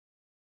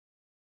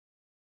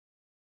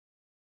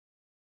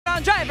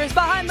on drivers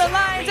behind the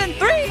lines in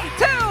 3,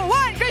 2,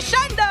 1,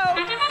 crescendo!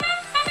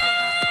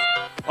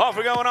 Off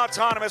we go in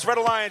autonomous. Red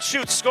Alliance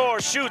shoots,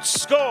 score,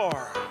 shoots,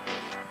 score.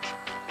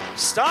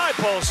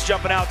 Stuypulse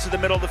jumping out to the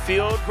middle of the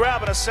field,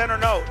 grabbing a center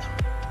note.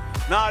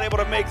 Not able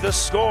to make the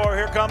score.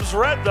 Here comes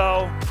Red,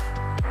 though.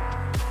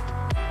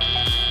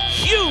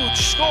 Huge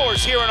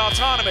scores here in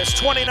autonomous.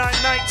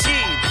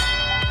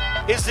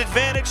 29-19 is the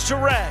advantage to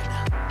Red.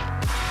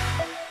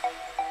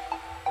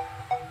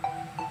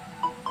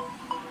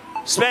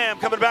 Spam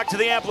coming back to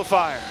the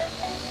amplifier.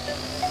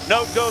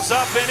 Note goes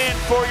up and in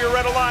for your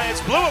Red Alliance.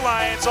 Blue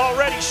Alliance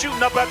already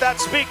shooting up at that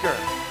speaker.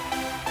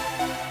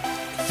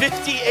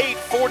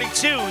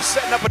 58-42,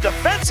 setting up a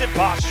defensive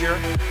posture.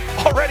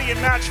 Already in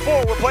match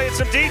 4, we're playing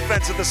some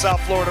defense at the South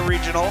Florida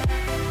Regional.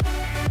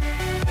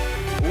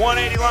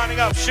 180 lining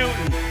up,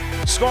 shooting,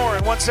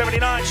 scoring.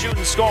 179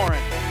 shooting,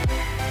 scoring.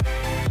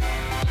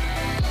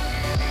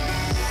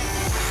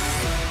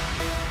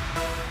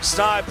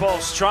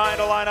 Stuypulse trying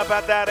to line up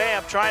at that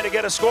amp, trying to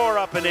get a score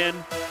up and in.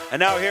 And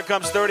now here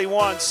comes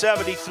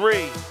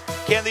 31-73.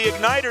 Can the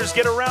Igniters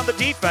get around the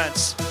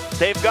defense?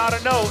 They've got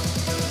a note.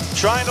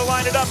 Trying to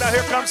line it up. Now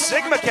here comes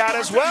Sigma Cat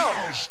as well.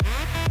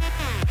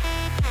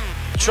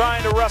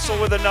 Trying to wrestle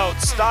with a note.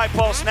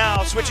 Stuypulse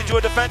now switching to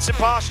a defensive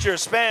posture.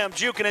 Spam,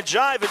 juking and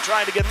jiving,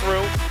 trying to get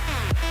through.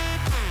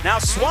 Now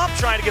Swamp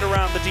trying to get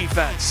around the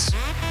defense.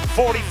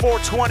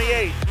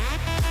 44-28.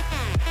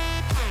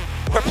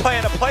 We're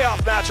playing a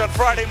playoff match on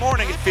Friday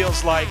morning, it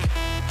feels like.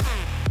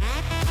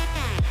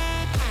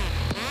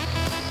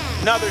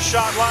 Another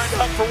shot lined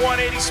up for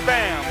 180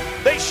 Spam.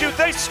 They shoot,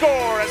 they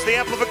score as the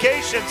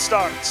amplification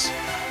starts.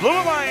 Blue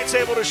Alliance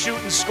able to shoot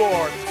and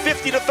score.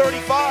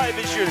 50-35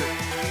 is your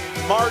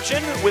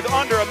margin with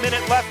under a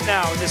minute left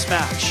now in this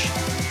match.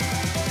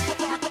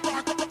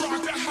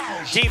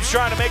 Teams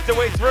trying to make their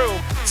way through.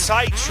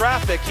 Tight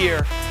traffic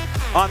here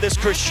on this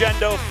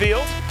crescendo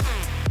field.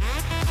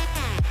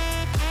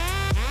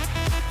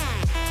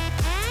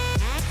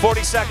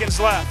 40 seconds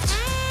left.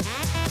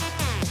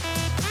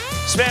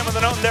 Spam with the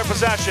note in their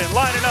possession.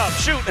 Lining up,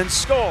 shoot and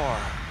score.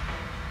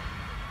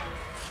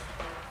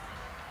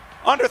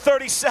 Under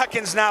 30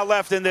 seconds now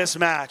left in this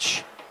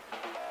match.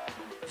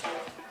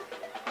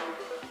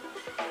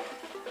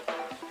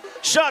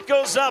 Shot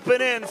goes up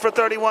and in for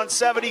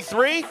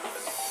 31-73.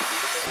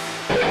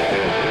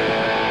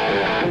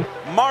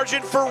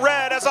 Margin for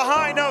Red as a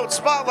high note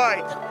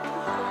spotlight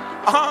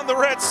on the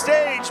red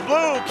stage.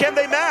 Blue, can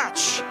they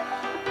match?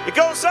 It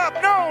goes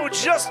up, no,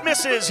 just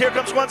misses. Here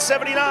comes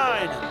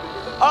 179,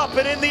 up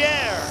and in the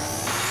air.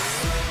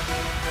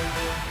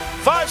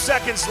 5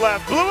 seconds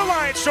left. Blue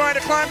Alliance trying to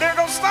climb. There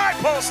goes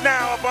Stuypulse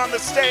now up on the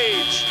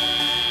stage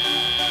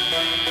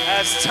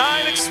as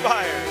time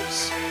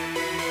expires.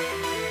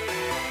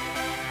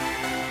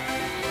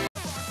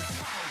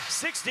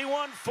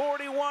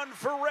 61-41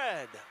 for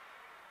Red.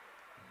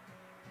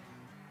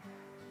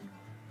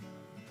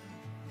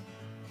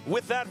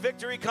 With that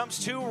victory comes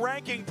 2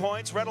 ranking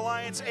points. Red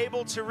Alliance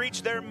able to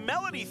reach their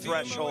melody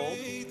threshold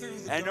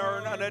and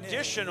earn an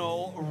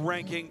additional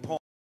ranking point.